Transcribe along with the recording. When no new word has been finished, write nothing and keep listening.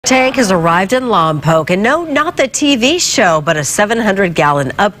tank has arrived in Lompoc, and no, not the TV show, but a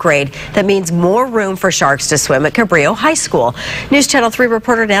 700-gallon upgrade that means more room for sharks to swim at Cabrillo High School. News Channel 3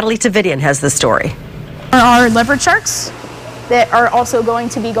 reporter Natalie Tavidian has the story. There are leopard sharks that are also going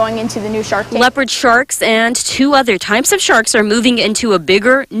to be going into the new shark tank. Leopard sharks and 2 other types of sharks are moving into a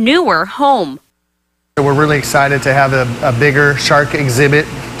bigger, newer home. We're really excited to have a bigger shark exhibit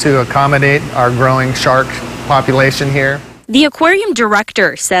to accommodate our growing shark population here. The aquarium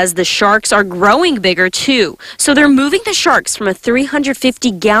director says the sharks are growing bigger too, so they're moving the sharks from a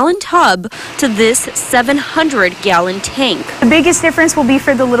 350-gallon tub to this 700-gallon tank. The biggest difference will be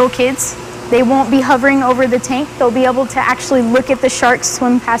for the little kids. They won't be hovering over the tank. They'll be able to actually look at the sharks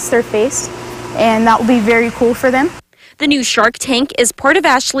swim past their face, and that will be very cool for them. The new shark tank is part of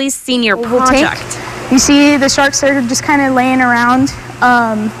Ashley's senior project. You see the sharks are just kind of laying around.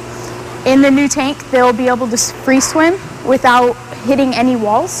 In the new tank, they'll be able to free swim without hitting any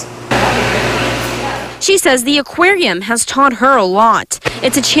walls. She says the aquarium has taught her a lot.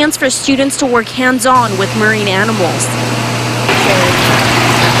 It's a chance for students to work hands-on with marine animals.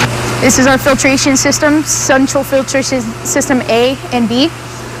 This is our filtration system, central filtration system A and B.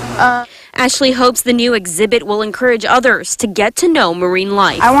 Ashley hopes the new exhibit will encourage others to get to know marine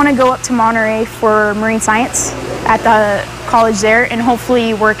life. I want to go up to Monterey for marine science at the college there and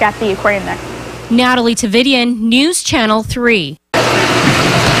hopefully work at the aquarium there. Natalie Tavidian, News Channel 3.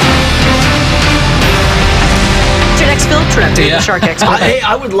 What's your next field trip to the Shark Expo? Hey,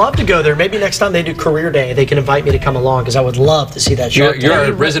 I would love to go there. Maybe next time they do career day, they can invite me to come along because I would love to see that shark. You're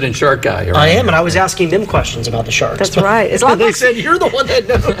a resident shark guy. Right? I am, and I was asking them questions about the sharks. That's right. They said you're the one that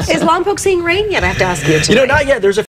knows. Is Lompoc seeing rain yet? I have to ask you tonight. Not yet. There's a